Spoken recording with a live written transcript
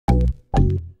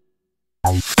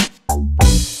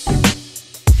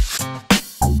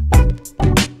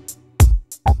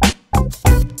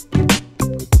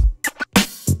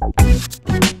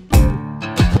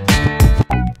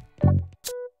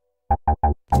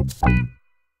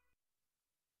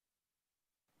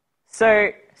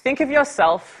So think of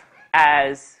yourself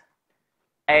as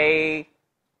a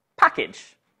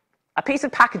package, a piece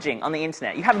of packaging on the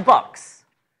internet. You have a box.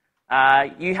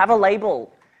 You have a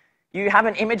label. You have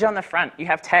an image on the front. You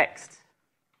have text.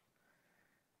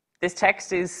 This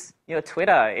text is your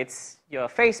Twitter. It's your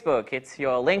Facebook. It's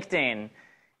your LinkedIn.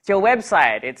 It's your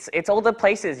website. It's all the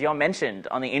places you're mentioned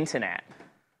on the internet.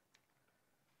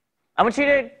 I want you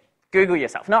to Google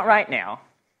yourself. Not right now,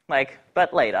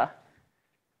 but later.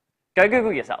 Go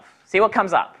Google yourself. See what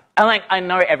comes up. And I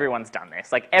know everyone's done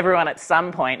this. Everyone at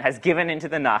some point has given into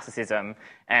the narcissism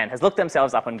and has looked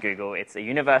themselves up on Google. It's a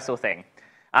universal thing.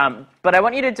 But I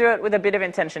want you to do it with a bit of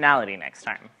intentionality next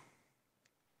time.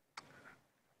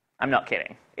 I'm not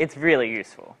kidding. It's really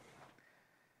useful.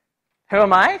 Who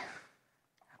am I?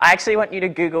 I actually want you to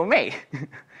Google me.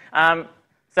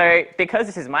 So because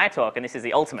this is my talk and this is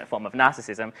the ultimate form of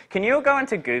narcissism, can you all go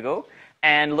into Google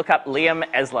and look up Liam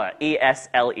Esler,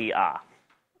 E-S-L-E-R.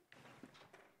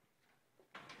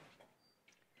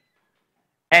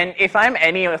 And if I'm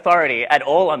any authority at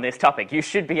all on this topic, you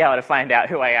should be able to find out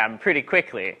who I am pretty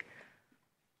quickly.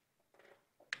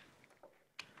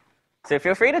 So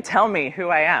feel free to tell me who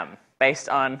I am based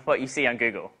on what you see on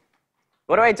Google.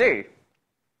 What do I do?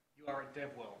 You are at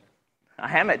DevWorld.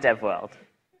 I am at DevWorld.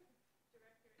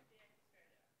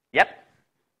 Yep.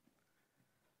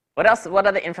 What else? What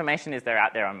other information is there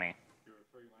out there on me? You're a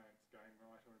freelance game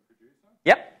writer and producer.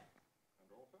 Yep.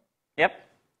 And author. Yep.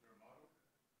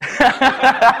 You're a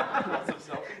model. Lots of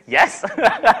selfies. Yes.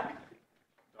 Diversity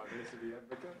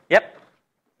advocate. Yep.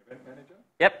 Event manager.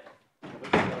 Yep. The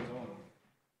list goes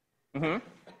on.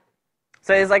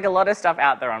 So there's a lot of stuff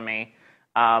out there on me.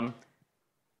 And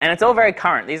it's all very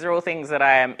current. These are all things that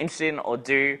I am interested in or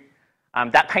do.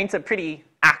 That paints a pretty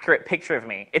accurate picture of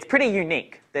me. It's pretty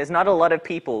unique. There's not a lot of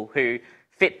people who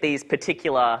fit these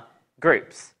particular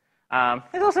groups.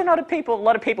 There's also not a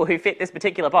lot of people who fit this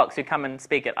particular box who come and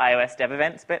speak at iOS dev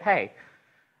events, but hey.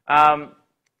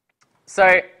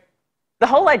 So the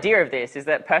whole idea of this is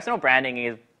that personal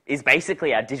branding is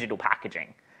basically our digital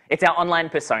packaging. It's our online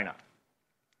persona.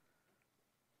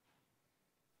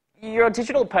 Your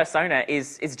digital persona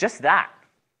is just that.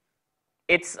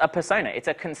 It's a persona. It's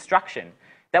a construction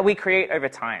that we create over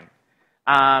time.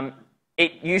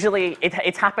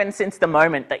 It's happened since the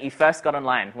moment that you first got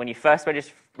online, when you first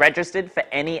registered for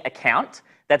any account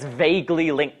that's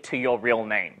vaguely linked to your real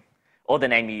name or the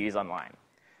name you use online.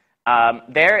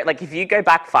 If you go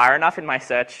back far enough in my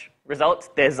search results,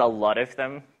 there's a lot of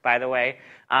them, by the way.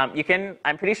 I'm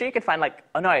pretty sure you could find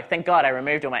oh no, thank God I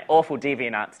removed all my awful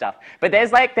DeviantArt stuff. But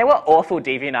there were awful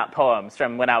DeviantArt poems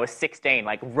from when I was 16,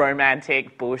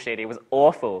 romantic bullshit. It was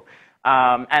awful.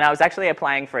 And I was actually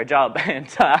applying for a job, and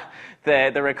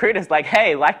the recruiter's like,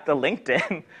 hey, like the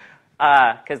LinkedIn,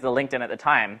 because the LinkedIn at the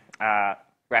time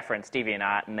referenced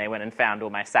DeviantArt, and they went and found all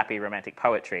my sappy romantic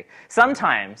poetry.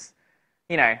 Sometimes,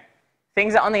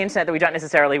 things are on the internet that we don't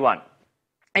necessarily want.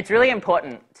 It's really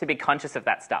important to be conscious of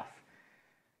that stuff.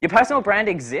 Your personal brand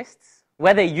exists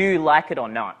whether you like it or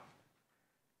not.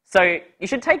 So you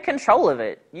should take control of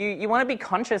it. You want to be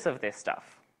conscious of this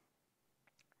stuff.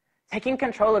 Taking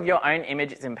control of your own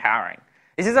image is empowering.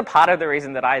 This is a part of the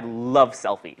reason that I love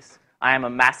selfies. I am a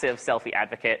massive selfie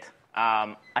advocate.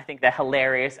 I think they're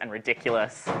hilarious and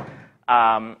ridiculous.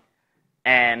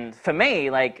 And for me,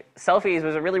 selfies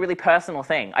was a really, really personal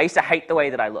thing. I used to hate the way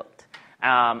that I looked. When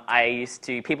I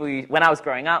was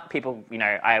growing up,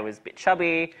 I was a bit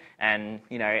chubby and,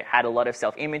 had a lot of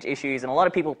self-image issues. And a lot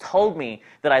of people told me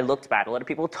that I looked bad. A lot of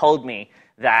people told me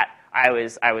that I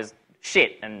was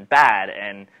shit and bad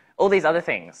and all these other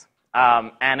things.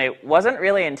 And it wasn't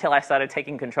really until I started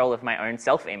taking control of my own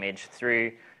self-image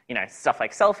through, stuff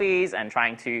like selfies and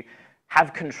trying to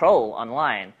have control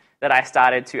online that I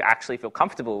started to actually feel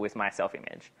comfortable with my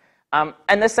self-image.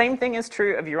 And the same thing is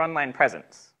true of your online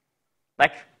presence.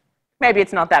 Maybe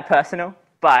it's not that personal,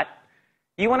 but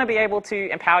you want to be able to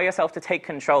empower yourself to take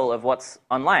control of what's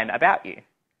online about you.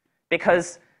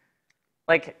 Because,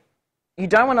 you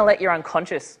don't want to let your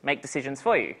unconscious make decisions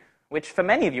for you, which for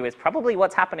many of you is probably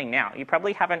what's happening now. You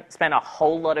probably haven't spent a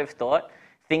whole lot of thought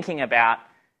thinking about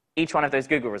each one of those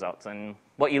Google results and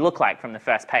what you look like from the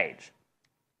first page.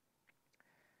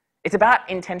 It's about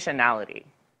intentionality.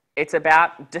 It's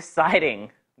about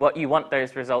deciding what you want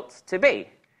those results to be.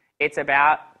 It's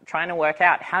about trying to work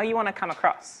out how you want to come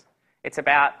across. It's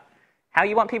about how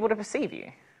you want people to perceive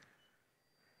you.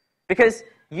 Because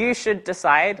you should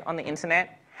decide on the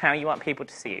internet how you want people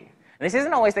to see you. And this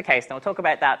isn't always the case, and I'll talk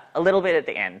about that a little bit at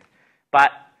the end.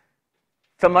 But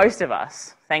for most of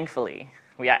us, thankfully,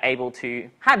 we are able to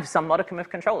have some modicum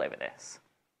of control over this.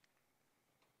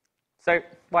 So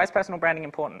why is personal branding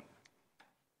important?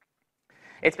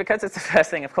 It's because it's the first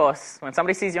thing, of course, when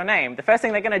somebody sees your name, the first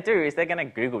thing they're going to do is they're going to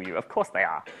Google you. Of course they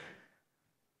are.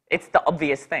 It's the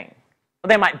obvious thing. Well,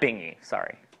 they might Bing you,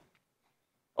 sorry.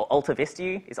 Or Alta Vista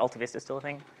you. Is Alta Vista still a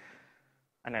thing?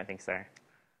 I don't think so.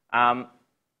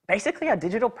 Basically, our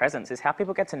digital presence is how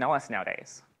people get to know us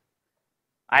nowadays.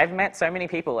 I've met so many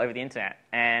people over the internet,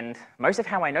 and most of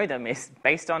how I know them is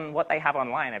based on what they have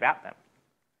online about them.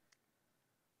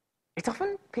 It's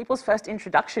often people's first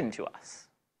introduction to us,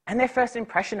 and their first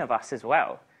impression of us as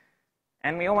well.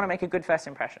 And we all want to make a good first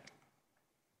impression.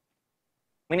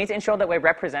 We need to ensure that we're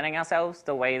representing ourselves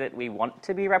the way that we want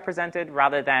to be represented,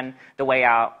 rather than the way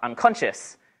our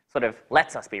unconscious sort of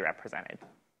lets us be represented.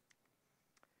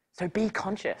 So be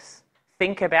conscious.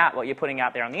 Think about what you're putting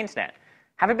out there on the internet.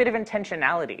 Have a bit of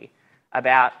intentionality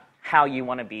about how you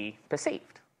want to be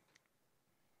perceived.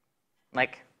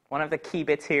 Like, one of the key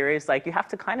bits here is, like, you have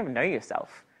to kind of know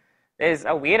yourself. There's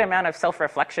a weird amount of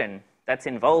self-reflection that's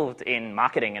involved in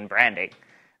marketing and branding.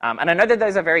 And I know that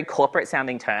those are very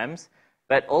corporate-sounding terms,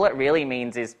 but all it really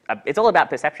means is it's all about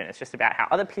perception. It's just about how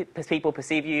other people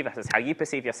perceive you versus how you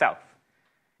perceive yourself.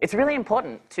 It's really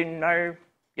important to know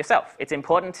yourself. It's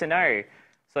important to know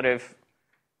sort of,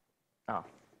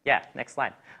 next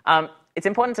slide. It's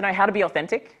important to know how to be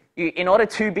authentic. In order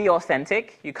to be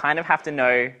authentic, you kind of have to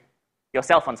know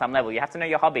yourself on some level. You have to know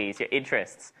your hobbies, your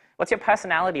interests. What's your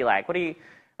personality like? Who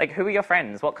are your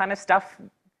friends? What kind of stuff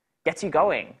gets you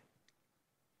going?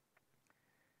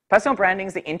 Personal branding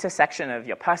is the intersection of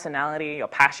your personality, your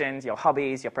passions, your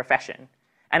hobbies, your profession.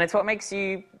 And it's what makes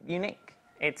you unique.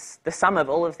 It's the sum of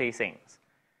all of these things.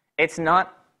 It's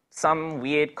not some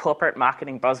weird corporate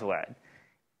marketing buzzword.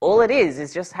 All it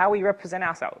is just how we represent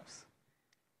ourselves.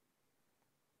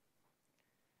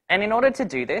 And in order to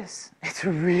do this, it's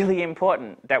really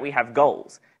important that we have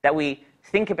goals, that we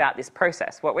think about this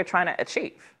process, what we're trying to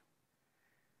achieve.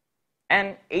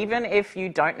 And even if you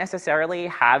don't necessarily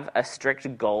have a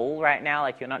strict goal right now,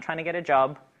 like you're not trying to get a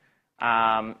job,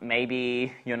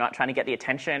 maybe you're not trying to get the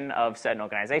attention of certain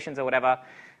organizations or whatever,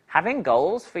 having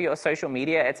goals for your social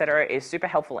media, etc., is super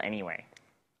helpful anyway.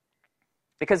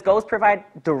 Because goals provide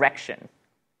direction.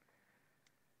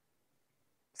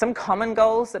 Some common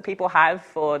goals that people have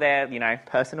for their,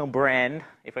 personal brand,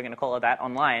 if we're going to call it that,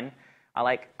 online, are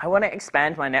like, I want to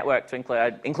expand my network to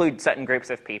include certain groups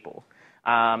of people.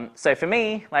 So for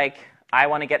me, I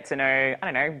want to get to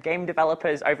know, game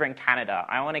developers over in Canada.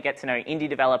 I want to get to know indie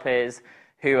developers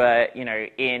who are,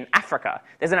 in Africa.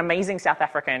 There's an amazing South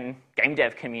African game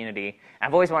dev community.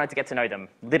 I've always wanted to get to know them.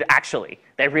 Actually,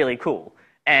 they're really cool.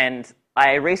 And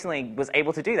I recently was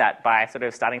able to do that by sort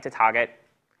of starting to target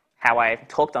how I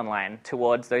talked online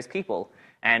towards those people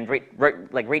and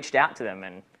reached out to them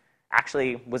and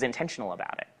actually was intentional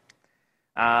about it.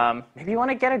 Maybe you want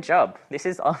to get a job. This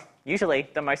is usually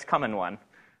the most common one.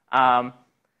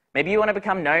 Maybe you want to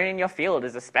become known in your field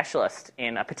as a specialist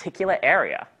in a particular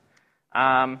area.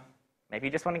 Maybe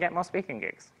you just want to get more speaking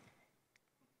gigs.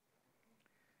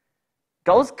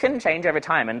 Goals can change over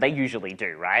time, and they usually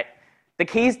do, right? The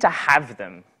key is to have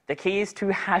them. The key is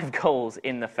to have goals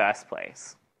in the first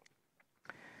place.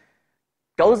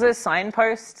 Goals are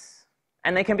signposts,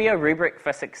 and they can be a rubric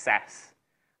for success.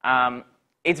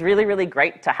 It's really, really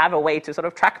great to have a way to sort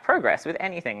of track progress with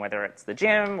anything, whether it's the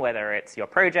gym, whether it's your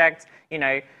project.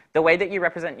 The way that you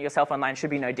represent yourself online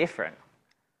should be no different.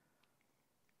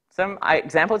 Some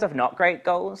examples of not great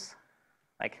goals,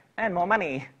 like earn more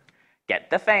money, get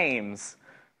the fames,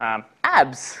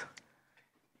 abs,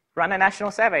 run a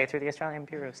national survey through the Australian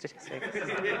Bureau of Statistics.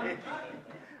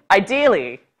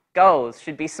 Ideally, goals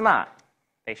should be smart.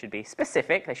 They should be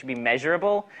specific, they should be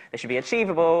measurable, they should be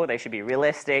achievable, they should be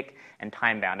realistic and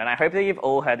time-bound. And I hope that you've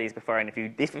all heard these before, and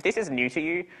if this is new to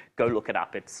you, go look it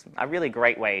up. It's a really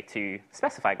great way to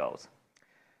specify goals.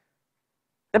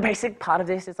 The basic part of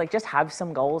this is just have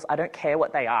some goals. I don't care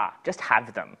what they are, just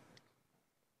have them.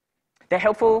 They're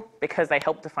helpful because they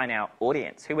help define our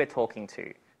audience, who we're talking to,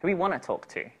 who we want to talk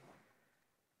to.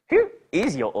 Who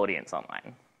is your audience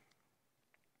online?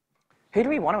 Who do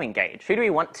we want to engage? Who do we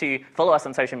want to follow us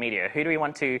on social media? Who do we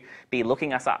want to be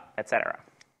looking us up, etc.?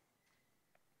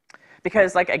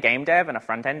 Because a game dev and a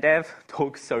front-end dev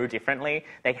talk so differently.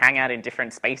 They hang out in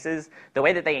different spaces. The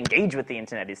way that they engage with the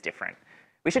internet is different.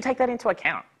 We should take that into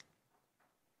account.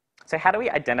 So how do we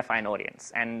identify an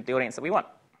audience and the audience that we want?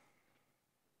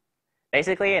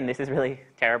 Basically, and this is really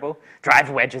terrible, drive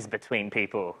wedges between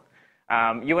people.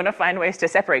 You want to find ways to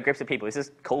separate groups of people. This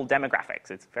is called demographics.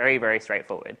 It's very, very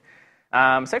straightforward.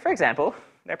 So for example,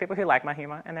 there are people who like my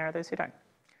humor and there are those who don't.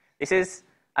 This is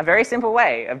a very simple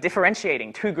way of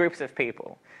differentiating two groups of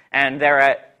people. And there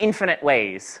are infinite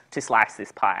ways to slice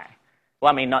this pie.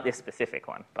 Well, I mean, not this specific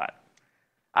one, but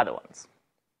other ones.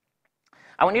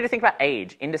 I want you to think about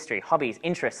age, industry, hobbies,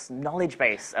 interests, knowledge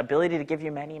base, ability to give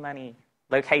you many money,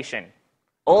 location.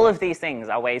 All of these things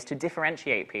are ways to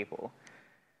differentiate people.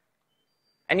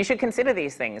 And you should consider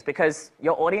these things because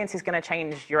your audience is going to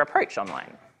change your approach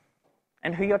online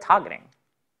and who you're targeting.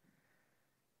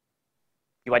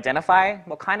 You identify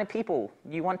what kind of people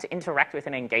you want to interact with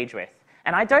and engage with.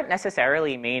 And I don't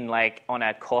necessarily mean like on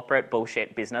a corporate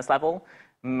bullshit business level.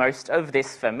 Most of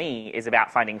this for me is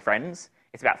about finding friends.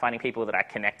 It's about finding people that I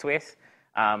connect with.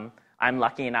 I'm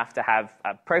lucky enough to have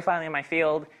a profile in my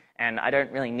field, and I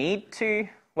don't really need to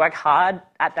work hard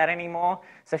at that anymore.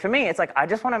 So for me, it's like I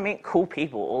just want to meet cool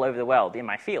people all over the world in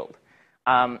my field.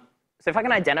 So if I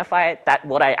can identify that,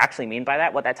 what I actually mean by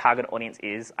that, what that target audience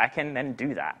is, I can then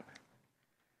do that.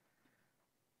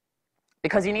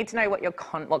 Because you need to know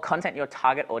what content your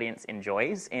target audience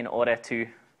enjoys in order to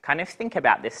kind of think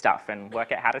about this stuff and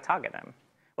work out how to target them.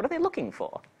 What are they looking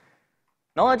for?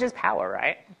 Knowledge is power,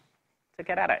 right? So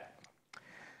get at it.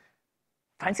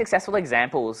 Find successful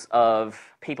examples of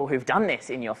people who've done this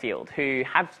in your field, who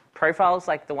have profiles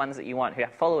like the ones that you want, who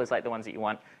have followers like the ones that you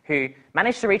want, who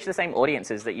manage to reach the same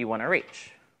audiences that you want to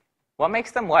reach. What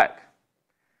makes them work?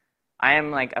 I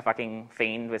am like a fucking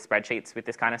fiend with spreadsheets with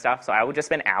this kind of stuff, so I will just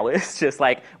spend hours just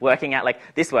like working out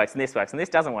like this works and this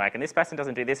doesn't work and this person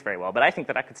doesn't do this very well, but I think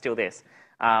that I could steal this.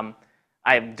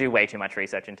 I do way too much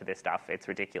research into this stuff. It's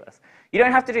ridiculous. You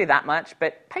don't have to do that much,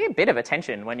 but pay a bit of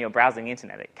attention when you're browsing the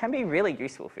internet. It can be really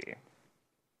useful for you.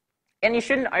 And you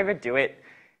shouldn't overdo it.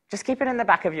 Just keep it in the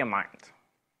back of your mind.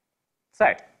 So,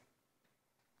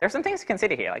 there are some things to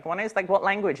consider here. Like one is like what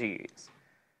language you use,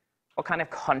 what kind of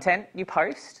content you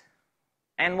post,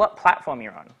 and what platform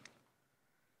you're on.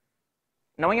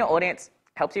 Knowing your audience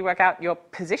helps you work out your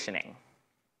positioning.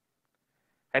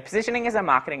 So positioning is a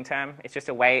marketing term. It's just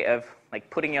a way of like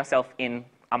putting yourself in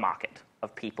a market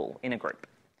of people in a group.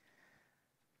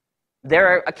 There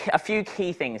are a few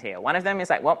key things here. One of them is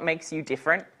like what makes you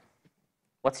different?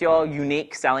 What's your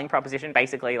unique selling proposition?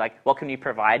 Basically, like what can you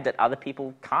provide that other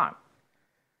people can't?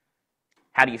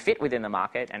 How do you fit within the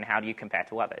market and how do you compare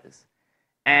to others?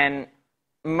 And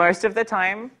most of the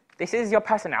time, this is your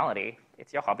personality.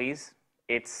 It's your hobbies.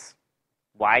 It's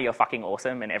why you're fucking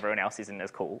awesome and everyone else isn't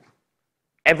as cool.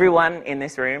 Everyone in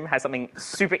this room has something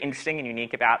super interesting and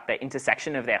unique about the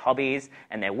intersection of their hobbies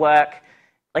and their work.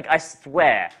 Like, I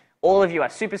swear, all of you are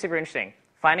super, super interesting.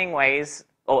 Finding ways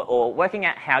or working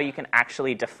out how you can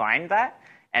actually define that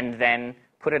and then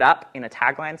put it up in a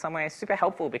tagline somewhere is super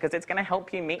helpful because it's going to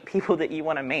help you meet people that you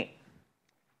want to meet.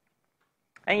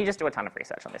 And you just do a ton of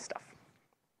research on this stuff.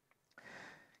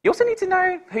 You also need to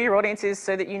know who your audience is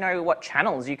so that you know what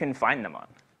channels you can find them on.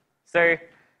 So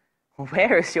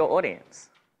where is your audience?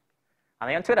 Are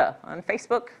they on Twitter, on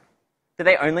Facebook? Do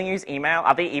they only use email?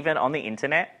 Are they even on the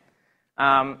internet?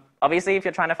 Obviously, if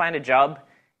you're trying to find a job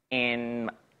in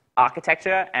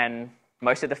architecture and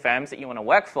most of the firms that you want to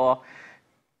work for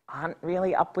aren't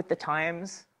really up with the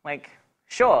times, like,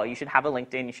 sure, you should have a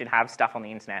LinkedIn, you should have stuff on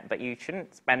the internet, but you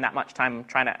shouldn't spend that much time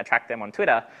trying to attract them on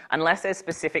Twitter unless there's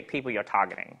specific people you're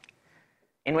targeting.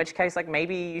 In which case, like,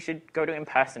 maybe you should go to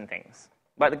in-person things.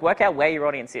 But work out where your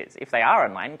audience is. If they are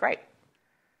online, great.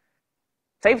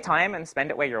 Save time and spend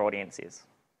it where your audience is.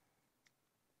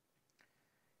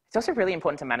 It's also really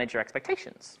important to manage your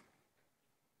expectations.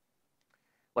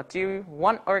 What do you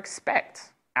want or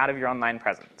expect out of your online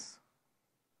presence?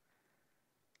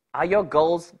 Are your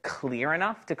goals clear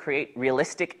enough to create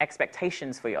realistic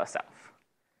expectations for yourself?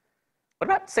 What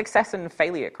about success and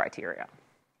failure criteria?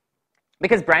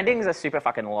 Because branding is a super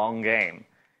fucking long game.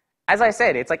 As I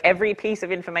said, it's like every piece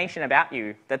of information about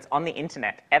you that's on the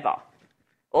internet ever.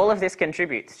 All of this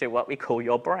contributes to what we call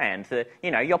your brand,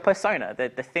 your persona,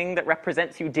 the thing that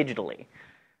represents you digitally.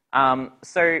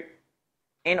 So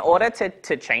in order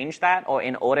to change that, or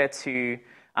in order to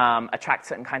attract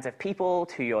certain kinds of people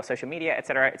to your social media,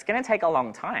 etc., it's going to take a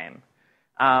long time.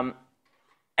 And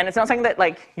it's not something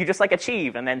that you just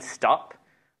achieve and then stop.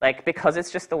 Because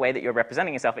it's just the way that you're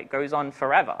representing yourself, it goes on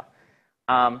forever.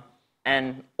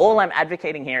 And all I'm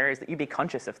advocating here is that you be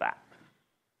conscious of that.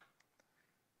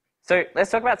 So let's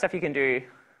talk about stuff you can do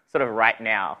sort of right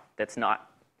now that's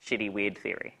not shitty, weird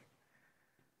theory.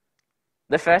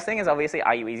 The first thing is obviously,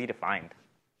 are you easy to find?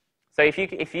 So if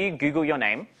you Google your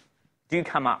name, do you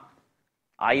come up?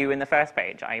 Are you in the first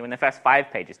page? Are you in the first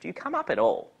 5 pages? Do you come up at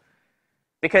all?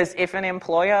 Because if an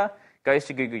employer goes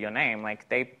to Google your name,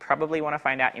 they probably want to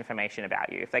find out information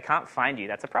about you. If they can't find you,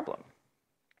 that's a problem.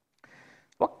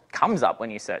 What comes up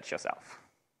when you search yourself?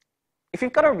 If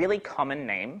you've got a really common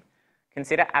name,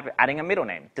 consider adding a middle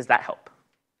name. Does that help?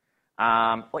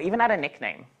 Or even add a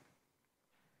nickname.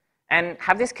 And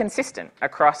have this consistent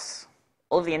across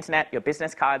all of the internet, your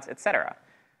business cards, etc.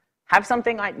 Have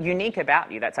something unique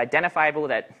about you that's identifiable,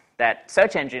 that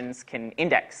search engines can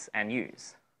index and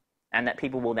use, and that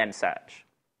people will then search.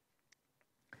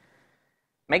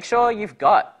 Make sure you've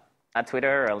got a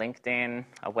Twitter, a LinkedIn,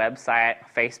 a website,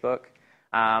 Facebook.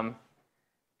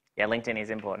 Yeah, LinkedIn is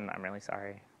important. I'm really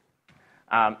sorry.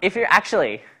 If you're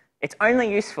actually, it's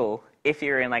only useful if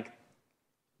you're in like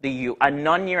a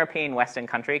non-European Western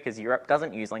country, because Europe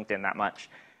doesn't use LinkedIn that much.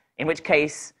 In which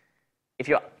case, if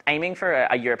you're aiming for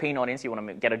a European audience, you want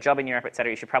to get a job in Europe,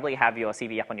 etc., you should probably have your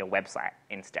CV up on your website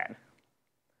instead.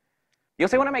 You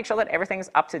also want to make sure that everything's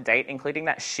up to date, including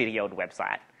that shitty old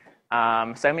website.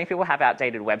 So many people have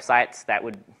outdated websites that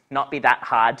would not be that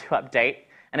hard to update.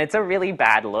 And it's a really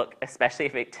bad look, especially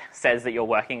if it says that you're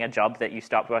working a job that you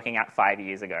stopped working at 5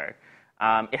 years ago.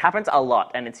 It happens a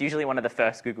lot, and it's usually one of the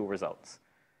first Google results.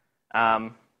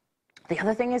 The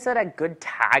other thing is that a good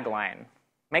tagline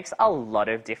makes a lot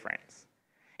of difference.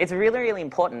 It's really, really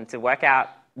important to work out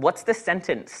what's the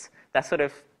sentence that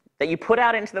you put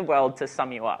out into the world to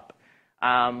sum you up.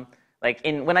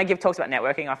 When I give talks about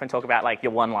networking, I often talk about like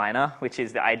your one-liner, which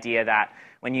is the idea that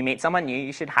when you meet someone new,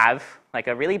 you should have like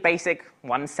a really basic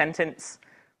one sentence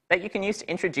that you can use to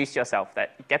introduce yourself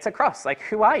that gets across. Like,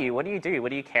 who are you? What do you do? What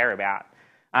do you care about?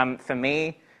 For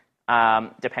me,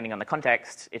 depending on the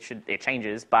context, it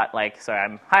changes. But hi,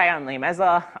 I'm Liam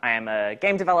Esler. I am a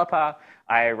game developer.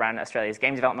 I run Australia's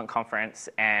game development conference,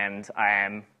 and I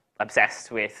am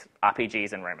obsessed with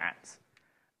RPGs and romance.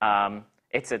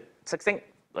 It's a succinct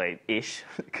ish,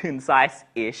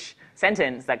 concise-ish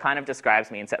sentence that kind of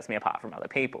describes me and sets me apart from other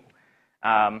people.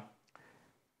 On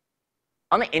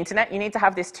the internet, you need to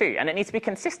have this too, and it needs to be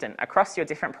consistent across your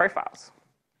different profiles.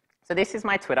 So this is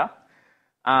my Twitter.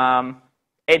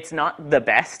 It's not the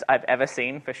best I've ever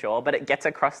seen, for sure, but it gets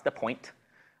across the point.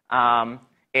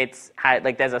 There's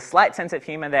a slight sense of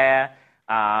humor there.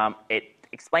 It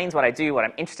explains what I do, what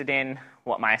I'm interested in,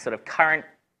 what my sort of current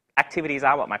activities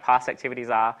are, what my past activities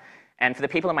are. And for the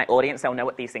people in my audience, they'll know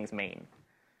what these things mean.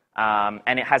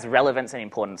 And it has relevance and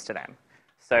importance to them.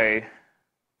 So,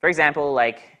 for example,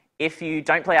 if you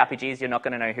don't play RPGs, you're not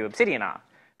going to know who Obsidian are.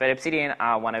 But Obsidian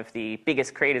are one of the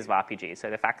biggest creators of RPGs,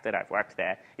 so the fact that I've worked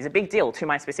there is a big deal to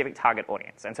my specific target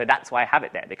audience. And so that's why I have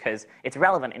it there, because it's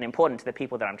relevant and important to the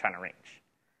people that I'm trying to reach.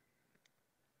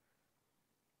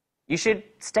 You should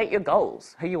state your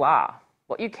goals, who you are,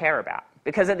 what you care about.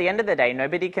 Because at the end of the day,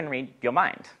 nobody can read your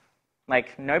mind.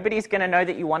 Nobody's going to know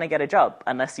that you want to get a job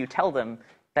unless you tell them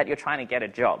that you're trying to get a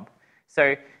job.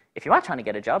 So if you are trying to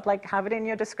get a job, have it in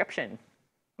your description.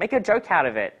 Make a joke out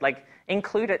of it.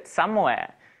 Include it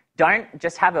somewhere. Don't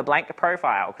just have a blank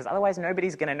profile, because otherwise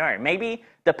nobody's going to know. Maybe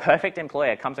the perfect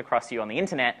employer comes across you on the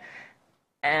internet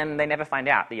and they never find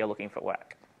out that you're looking for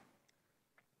work.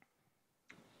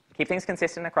 Keep things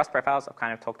consistent across profiles. I've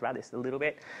kind of talked about this a little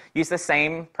bit. Use the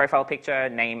same profile picture,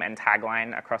 name, and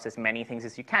tagline across as many things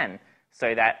as you can,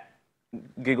 so that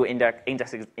Google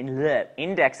indexes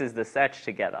the search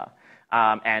together,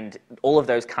 and all of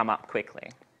those come up quickly.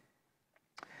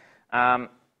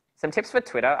 Some tips for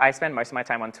Twitter. I spend most of my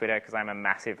time on Twitter because I'm a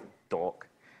massive dork.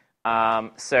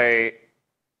 So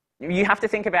you have to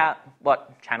think about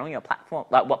what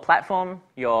platform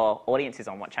your audience is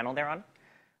on, what channel they're on.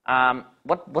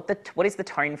 What is the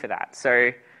tone for that?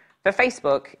 So for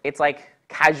Facebook, it's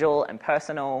casual and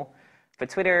personal. For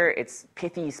Twitter, it's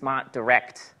pithy, smart,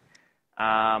 direct.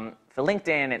 For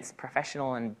LinkedIn, it's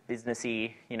professional and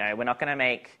businessy. We're not going to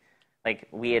make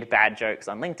weird bad jokes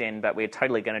on LinkedIn, but we're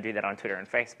totally going to do that on Twitter and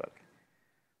Facebook.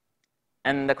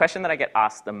 And the question that I get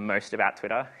asked the most about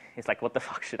Twitter is what the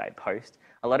fuck should I post?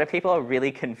 A lot of people are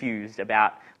really confused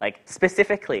about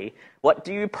specifically, what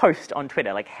do you post on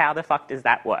Twitter? How the fuck does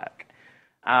that work?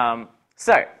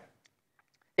 So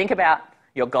think about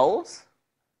your goals,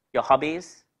 your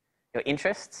hobbies, your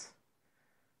interests.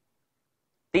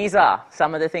 These are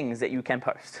some of the things that you can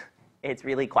post. It's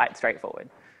really quite straightforward.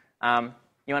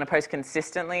 You want to post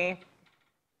consistently.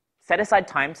 Set aside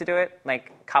time to do it, a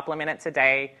couple of minutes a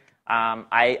day.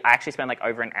 I actually spend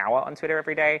over an hour on Twitter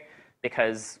every day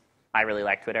because I really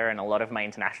like Twitter, and a lot of my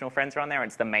international friends are on there.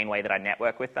 It's the main way that I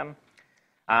network with them.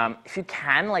 If you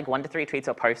can, 1 to 3 tweets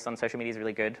or posts on social media is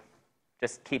really good.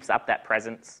 Just keeps up that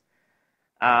presence.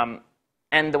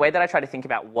 And the way that I try to think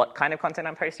about what kind of content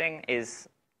I'm posting is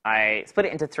I split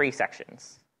it into 3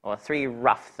 sections, or 3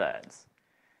 rough thirds.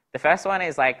 The first one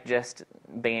is just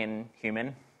being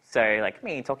human. So like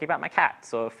me talking about my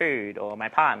cats or food or my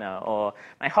partner or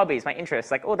my hobbies, my interests.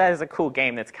 Like, oh, that is a cool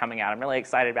game that's coming out. I'm really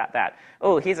excited about that.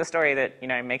 Oh, here's a story that,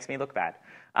 makes me look bad.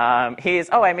 Here's,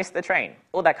 oh, I missed the train.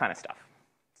 All that kind of stuff.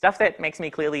 Stuff that makes me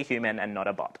clearly human and not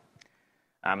a bot.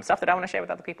 Stuff that I want to share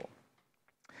with other people.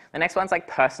 The next one's like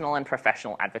personal and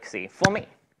professional advocacy for me.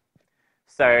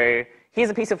 So here's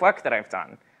a piece of work that I've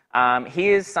done.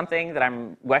 Here's something that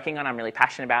I'm working on, I'm really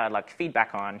passionate about, I'd like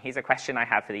feedback on. Here's a question I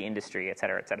have for the industry, et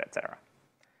cetera, et cetera, et cetera.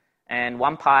 And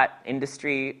one part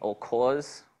industry or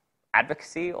cause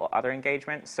advocacy or other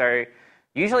engagement. So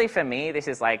usually for me, this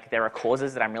is like there are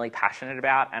causes that I'm really passionate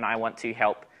about and I want to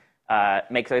help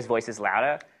make those voices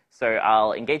louder. So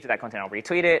I'll engage with that content, I'll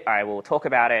retweet it, I will talk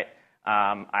about it,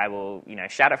 I will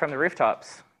shout it from the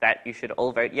rooftops that you should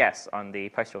all vote yes on the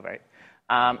postal vote.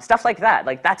 Stuff like that.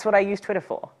 Like, that's what I use Twitter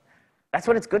for. That's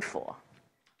what it's good for.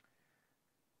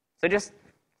 So just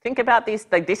think about these.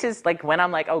 Like, this is like when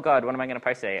I'm like, oh God, what am I going to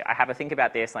post today? I have a think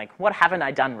about this. Like, what haven't I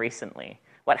done recently?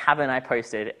 What haven't I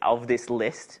posted of this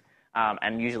list?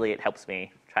 And usually it helps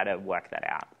me try to work that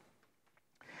out.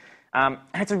 And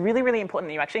it's really, really important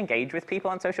that you actually engage with people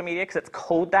on social media because it's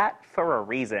called that for a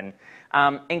reason.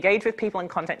 Engage with people and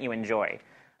content you enjoy.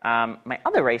 My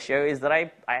other ratio is that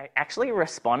I actually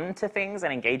respond to things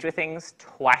and engage with things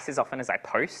twice as often as I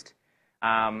post.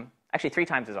 Actually, 3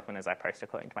 times as often as I post,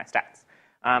 according to my stats.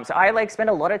 So I spend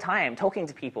a lot of time talking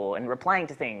to people and replying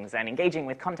to things and engaging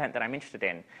with content that I'm interested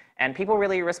in. And people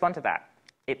really respond to that.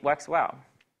 It works well.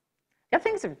 The other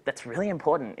thing that's really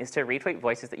important is to retweet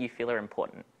voices that you feel are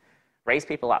important. Raise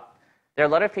people up. There are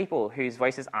a lot of people whose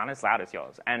voices aren't as loud as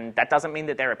yours. And that doesn't mean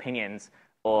that their opinions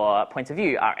or points of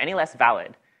view are any less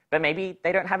valid. But maybe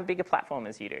they don't have a bigger platform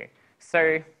as you do.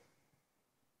 So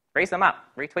raise them up,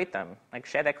 retweet them,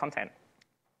 share their content.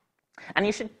 And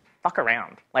you should fuck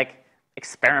around,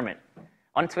 experiment.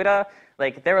 On Twitter,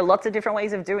 there are lots of different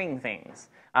ways of doing things.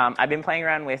 I've been playing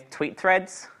around with tweet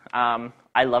threads.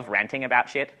 I love ranting about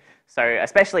shit, so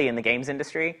especially in the games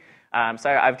industry. So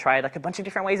I've tried a bunch of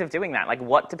different ways of doing that.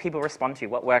 What do people respond to?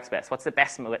 What works best? What's the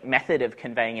best method of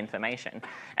conveying information?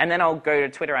 And then I'll go to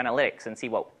Twitter Analytics and see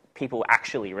what people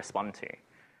actually respond to.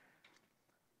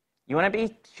 You want to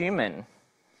be human.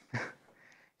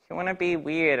 You want to be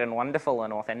weird and wonderful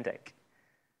and authentic.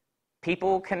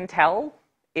 People can tell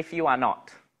if you are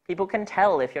not. People can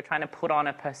tell if you're trying to put on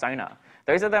a persona.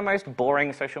 Those are the most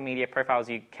boring social media profiles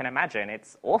you can imagine.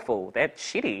 It's awful. They're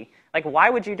shitty. Why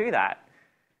would you do that?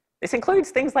 This includes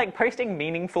things like posting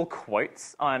meaningful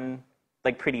quotes on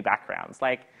pretty backgrounds.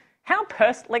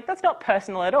 That's not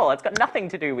personal at all. It's got nothing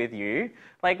to do with you.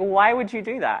 Why would you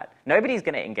do that? Nobody's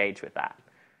going to engage with that.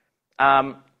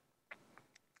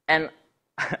 And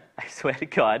I swear to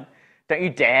God, don't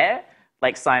you dare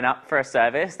sign up for a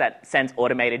service that sends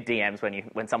automated DMs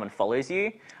when someone follows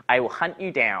you. I will hunt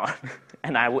you down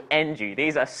and I will end you.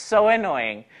 These are so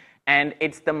annoying. And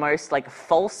it's the most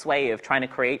false way of trying to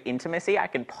create intimacy I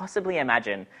can possibly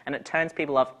imagine. And it turns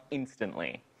people off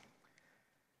instantly.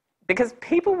 Because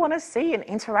people want to see and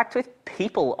interact with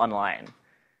people online.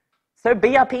 So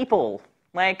be a people.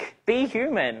 Be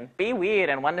human. Be weird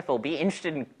and wonderful. Be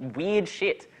interested in weird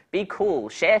shit. Be cool.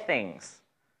 Share things.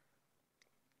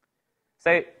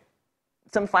 So,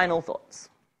 some final thoughts.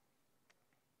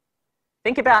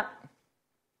 Think about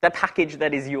the package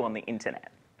that is you on the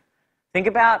internet. Think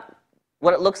about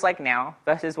what it looks like now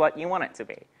versus what you want it to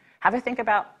be. Have a think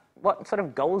about what sort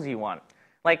of goals you want.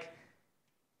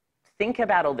 Think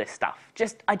about all this stuff.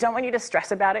 I don't want you to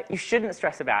stress about it. You shouldn't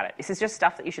stress about it. This is just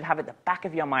stuff that you should have at the back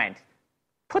of your mind.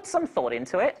 Put some thought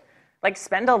into it.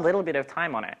 Spend a little bit of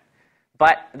time on it.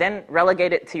 But then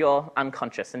relegate it to your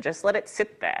unconscious and just let it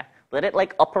sit there. Let it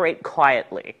operate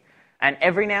quietly. And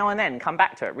every now and then come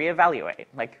back to it, reevaluate.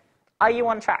 Are you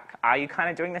on track? Are you kind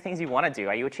of doing the things you want to do?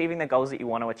 Are you achieving the goals that you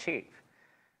want to achieve?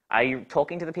 Are you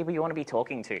talking to the people you want to be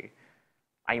talking to?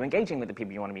 Are you engaging with the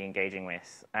people you want to be engaging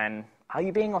with? And are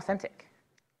you being authentic?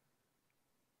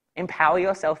 Empower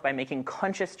yourself by making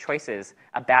conscious choices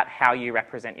about how you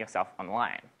represent yourself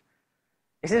online.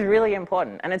 This is really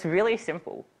important, and it's really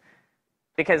simple,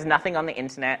 because nothing on the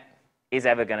internet is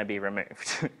ever going to be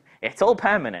removed. It's all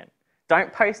permanent.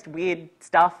 Don't post weird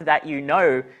stuff that you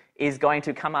know is going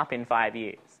to come up in 5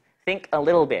 years. Think a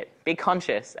little bit. Be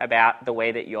conscious about the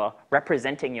way that you're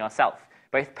representing yourself,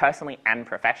 both personally and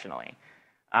professionally.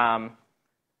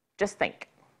 Just think.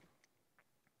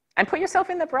 And put yourself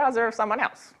in the browser of someone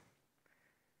else.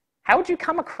 How would you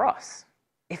come across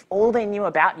if all they knew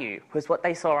about you was what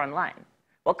they saw online?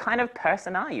 What kind of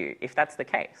person are you if that's the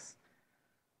case?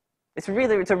 It's a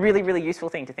really, really useful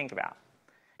thing to think about.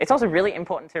 It's also really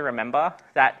important to remember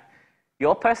that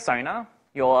your persona,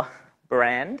 your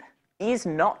brand is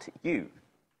not you.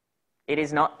 It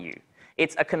is not you.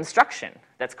 It's a construction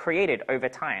that's created over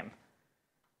time.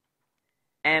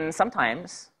 And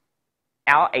sometimes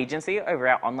our agency over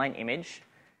our online image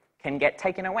can get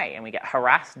taken away and we get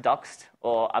harassed, doxxed,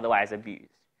 or otherwise abused.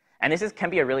 And this can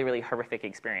be a really, really horrific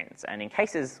experience. And in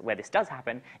cases where this does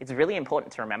happen, it's really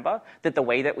important to remember that the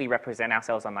way that we represent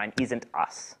ourselves online isn't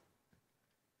us.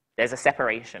 There's a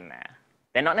separation there.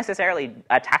 They're not necessarily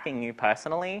attacking you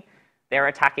personally. They're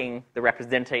attacking the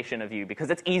representation of you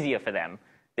because it's easier for them,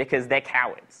 because they're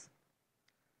cowards.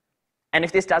 And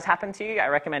if this does happen to you, I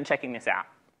recommend checking this out.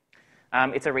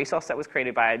 It's a resource that was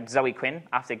created by Zoe Quinn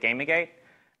after Gamergate.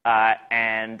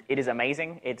 And it is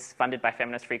amazing. It's funded by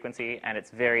Feminist Frequency, and it's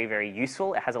very, very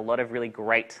useful. It has a lot of really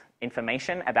great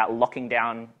information about locking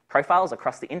down profiles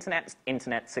across the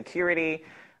internet security,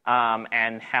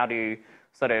 and how to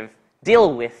sort of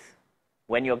deal with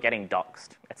when you're getting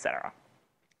doxxed, etc.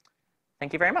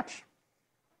 Thank you very much.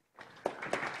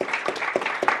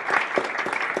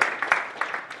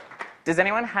 Does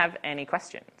anyone have any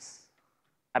questions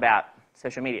about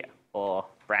social media or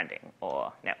branding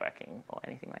or networking or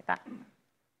anything like that?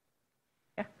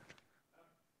 Yeah? In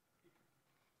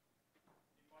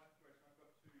my situation, I've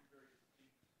got two very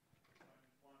distinct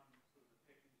components. One sort of a tech industry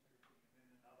thing, and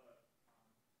then another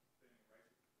being a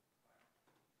racist player.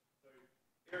 So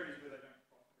areas where they don't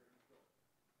cross very well.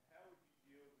 How would you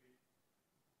deal with?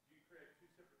 Do you create two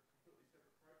completely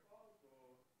separate profiles,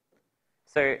 or?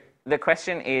 So the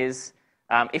question is,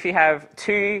 if you have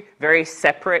two very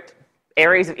separate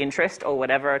areas of interest or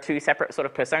whatever, two separate sort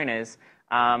of personas,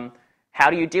 how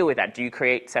do you deal with that? Do you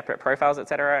create separate profiles,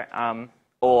 etc.,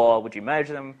 or would you merge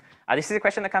them? This is a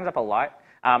question that comes up a lot.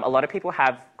 A lot of people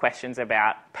have questions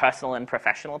about personal and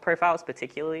professional profiles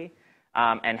particularly,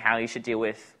 and how you should deal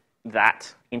with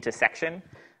that intersection.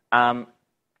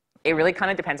 It really kind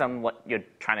of depends on what you're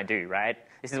trying to do, right?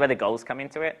 This is where the goals come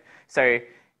into it. So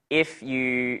if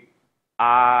you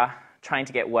are trying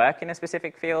to get work in a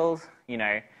specific field,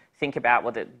 think about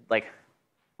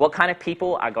what kind of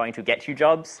people are going to get you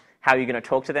jobs, how are you going to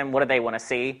talk to them, what do they want to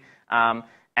see,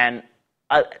 and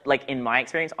in my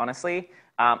experience, honestly,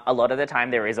 a lot of the time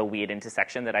there is a weird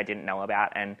intersection that I didn't know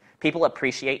about, and people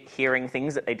appreciate hearing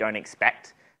things that they don't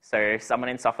expect. So someone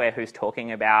in software who's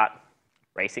talking about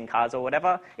racing cars or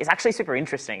whatever is actually super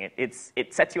interesting.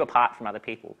 It sets you apart from other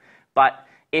people. But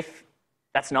if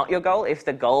that's not your goal, if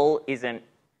the goal isn't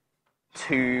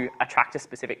to attract a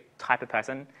specific type of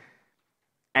person,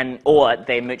 or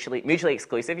they're mutually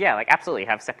exclusive, yeah, absolutely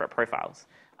have separate profiles.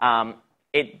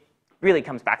 It really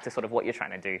comes back to sort of what you're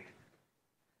trying to do.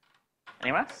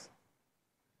 Anyone else?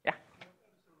 Yeah.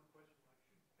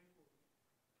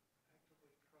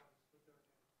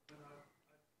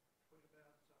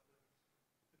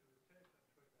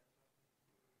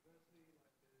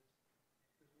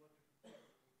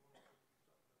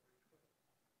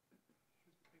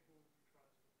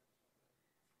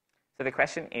 So the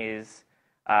question is,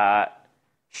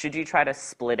 should you try to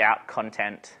split out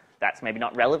content that's maybe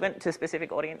not relevant to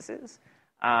specific audiences?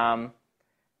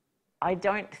 I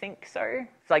don't think so.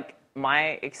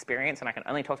 My experience, and I can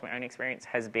only talk to my own experience,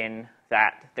 has been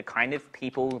that the kind of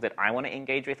people that I want to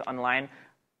engage with online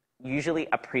usually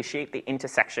appreciate the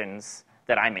intersections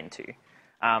that I'm into.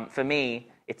 For me,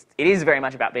 it is very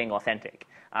much about being authentic.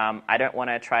 I don't want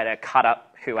to try to cut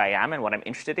up who I am and what I'm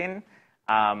interested in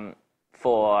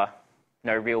for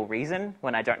no real reason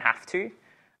when I don't have to.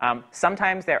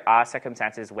 Sometimes there are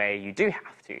circumstances where you do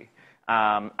have to.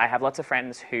 I have lots of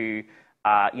friends who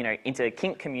are, into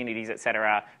kink communities,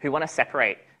 etc., who want to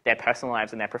separate their personal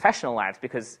lives and their professional lives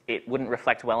because it wouldn't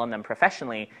reflect well on them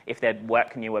professionally if their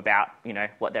work knew about,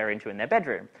 what they're into in their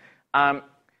bedroom.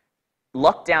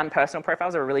 Lockdown personal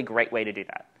profiles are a really great way to do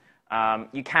that.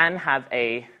 You can have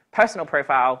a personal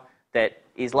profile that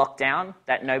is locked down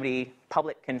that nobody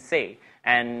public can see.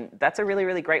 And that's a really,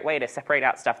 really great way to separate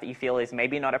out stuff that you feel is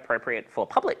maybe not appropriate for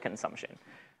public consumption.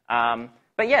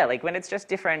 But yeah, when it's just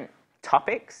different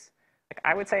topics,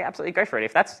 I would say absolutely go for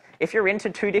it. If you're into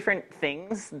two different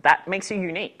things, that makes you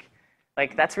unique.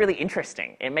 That's really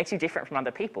interesting. It makes you different from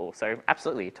other people. So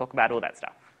absolutely, talk about all that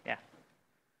stuff. Yeah.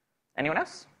 Anyone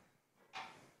else?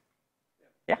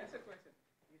 Yeah? That's a question.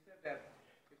 You said that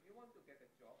if you want to get a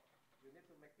job, you need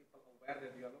to make people aware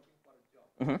that you are looking for a job.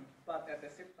 Mm-hmm. But at the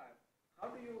same time, how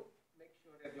do you make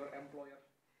sure that your employer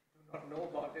do not know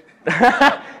about it?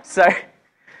 So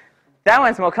that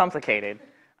one's more complicated.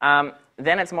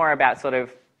 Then it's more about sort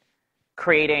of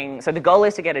creating, so the goal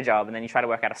is to get a job, and then you try to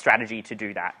work out a strategy to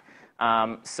do that.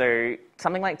 So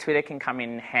something like Twitter can come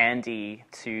in handy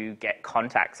to get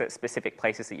contacts at specific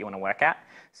places that you want to work at.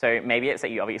 So maybe it's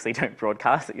that you obviously don't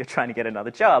broadcast, that you're trying to get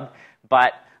another job,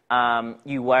 but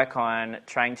you work on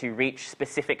trying to reach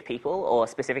specific people or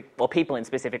people in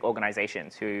specific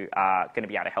organizations who are going to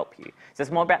be able to help you. So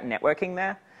it's more about networking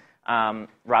there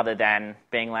rather than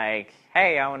being like,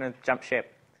 hey, I want to jump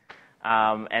ship.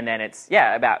 And then it's,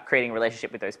 about creating a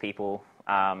relationship with those people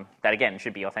that, again,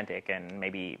 should be authentic and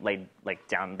maybe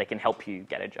down, they can help you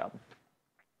get a job.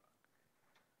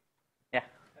 Yeah.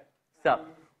 So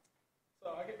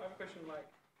I have a question, like,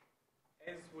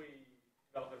 as we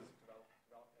developers,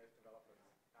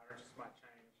 our interests might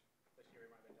change. This year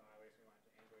we might be to iOS, we might be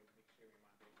to Android, next year we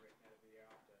might be to React Native, the year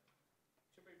after.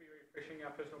 Should we be refreshing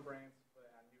our personal brands for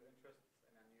our new interests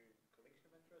and our new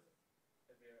collection of interests?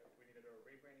 Do we need to do a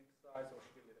rebranding exercise, or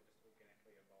should we let it just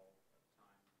organically evolve over time?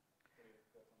 What are your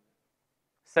thoughts on that?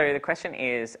 So the question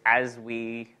is, as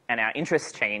we and our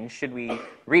interests change, should we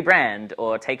rebrand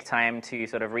or take time to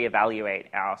sort of reevaluate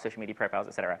our social media profiles,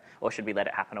 etc., or should we let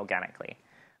it happen organically?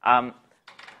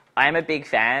 I am a big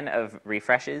fan of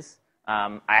refreshes.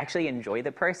 I actually enjoy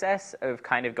the process of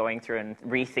kind of going through and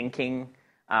rethinking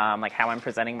like how I'm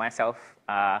presenting myself,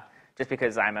 just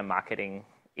because I'm a marketing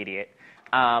idiot.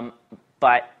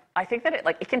 But I think that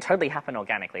it can totally happen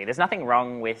organically. There's nothing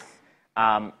wrong with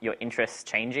your interests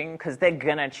changing, because they're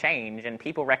gonna change, and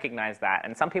people recognize that.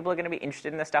 And some people are gonna be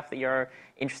interested in the stuff that you're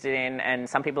interested in, and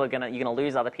some people you're gonna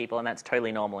lose other people, and that's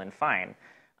totally normal and fine.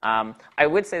 I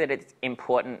would say that it's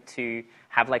important to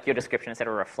have like your description sort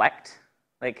of reflect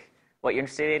like what you're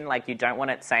interested in. Like, you don't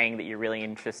want it saying that you're really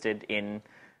interested in,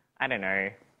 I don't know,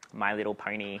 My Little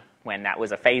Pony, when that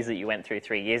was a phase that you went through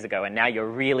 3 years ago, and now you're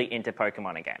really into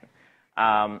Pokemon again.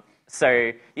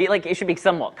 So it should be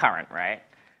somewhat current, right?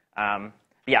 I'm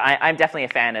definitely a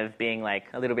fan of being like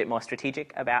a little bit more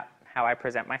strategic about how I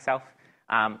present myself.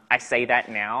 I say that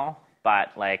now,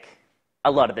 but like a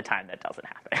lot of the time that doesn't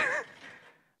happen.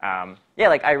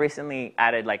 I recently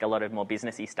added like a lot of more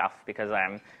businessy stuff because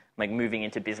I'm like moving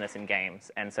into business and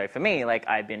games. And so for me, like,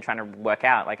 I've been trying to work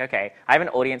out like, okay, I have an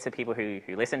audience of people who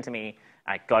listen to me,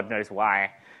 God knows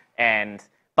why,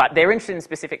 but they're interested in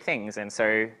specific things. And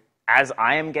so as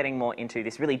I am getting more into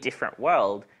this really different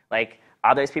world, like,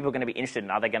 are those people going to be interested,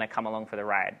 and are they going to come along for the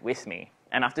ride with me?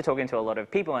 And after talking to a lot of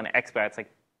people and experts,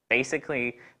 like,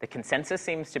 basically the consensus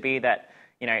seems to be that,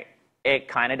 it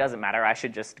kind of doesn't matter. I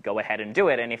should just go ahead and do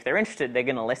it. And if they're interested, they're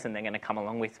going to listen. They're going to come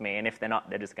along with me. And if they're not,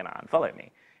 they're just going to unfollow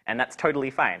me. And that's totally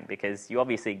fine, because you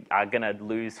obviously are going to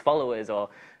lose followers or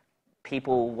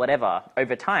people, whatever,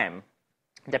 over time,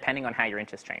 depending on how your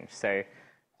interests change. So,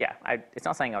 it's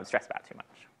not something I would stress about too much.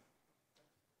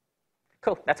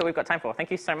 Cool. That's all we've got time for.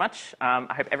 Thank you so much.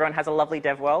 I hope everyone has a lovely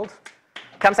dev world.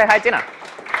 Come say hi at dinner.